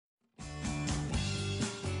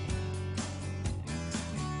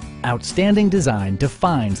Outstanding design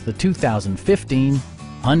defines the 2015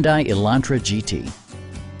 Hyundai Elantra GT.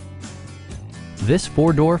 This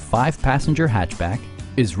four-door, five-passenger hatchback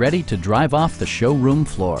is ready to drive off the showroom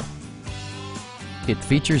floor. It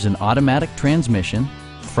features an automatic transmission,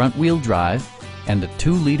 front-wheel drive, and a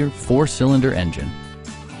 2-liter four-cylinder engine.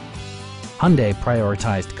 Hyundai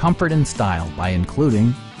prioritized comfort and style by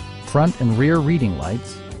including front and rear reading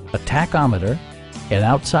lights, a tachometer, an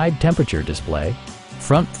outside temperature display,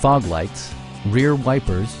 front fog lights, rear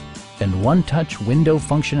wipers, and one-touch window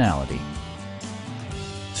functionality.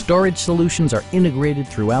 Storage solutions are integrated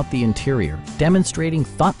throughout the interior, demonstrating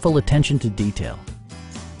thoughtful attention to detail.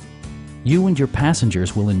 You and your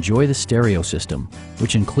passengers will enjoy the stereo system,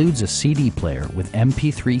 which includes a CD player with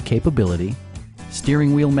MP3 capability,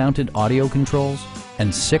 steering wheel mounted audio controls,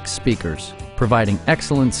 and 6 speakers, providing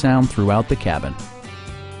excellent sound throughout the cabin.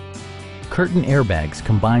 Curtain airbags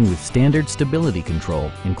combine with standard stability control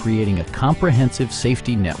in creating a comprehensive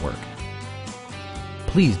safety network.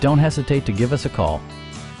 Please don't hesitate to give us a call.